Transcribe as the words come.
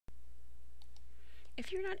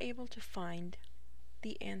If you're not able to find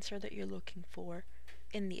the answer that you're looking for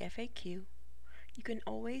in the FAQ, you can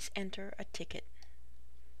always enter a ticket.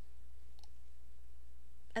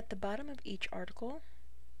 At the bottom of each article,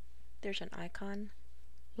 there's an icon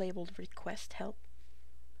labeled Request Help.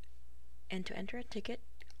 And to enter a ticket,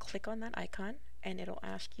 click on that icon and it'll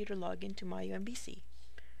ask you to log into My UMBC.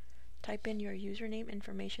 Type in your username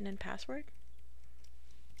information and password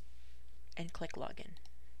and click Login.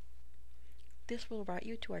 This will route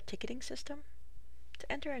you to our ticketing system. To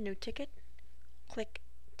enter a new ticket, click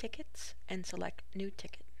Tickets and select New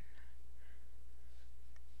Ticket.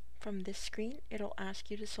 From this screen, it'll ask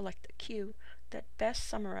you to select a queue that best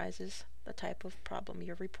summarizes the type of problem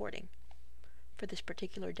you're reporting. For this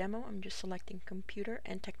particular demo, I'm just selecting Computer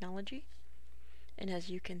and Technology. And as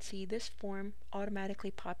you can see, this form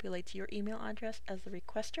automatically populates your email address as the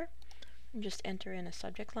requester. And just enter in a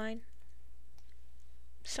subject line.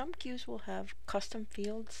 Some queues will have custom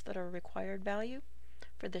fields that are required value.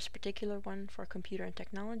 For this particular one, for Computer and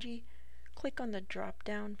Technology, click on the drop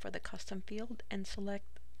down for the custom field and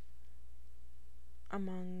select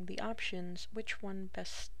among the options which one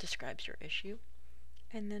best describes your issue,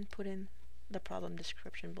 and then put in the problem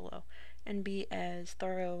description below, and be as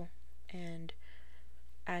thorough and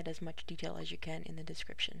add as much detail as you can in the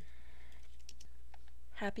description.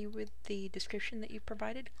 Happy with the description that you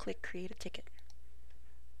provided? Click Create a Ticket.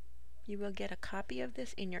 You will get a copy of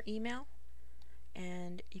this in your email,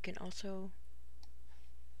 and you can also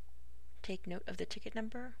take note of the ticket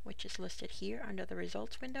number, which is listed here under the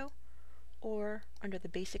results window or under the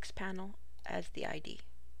basics panel as the ID.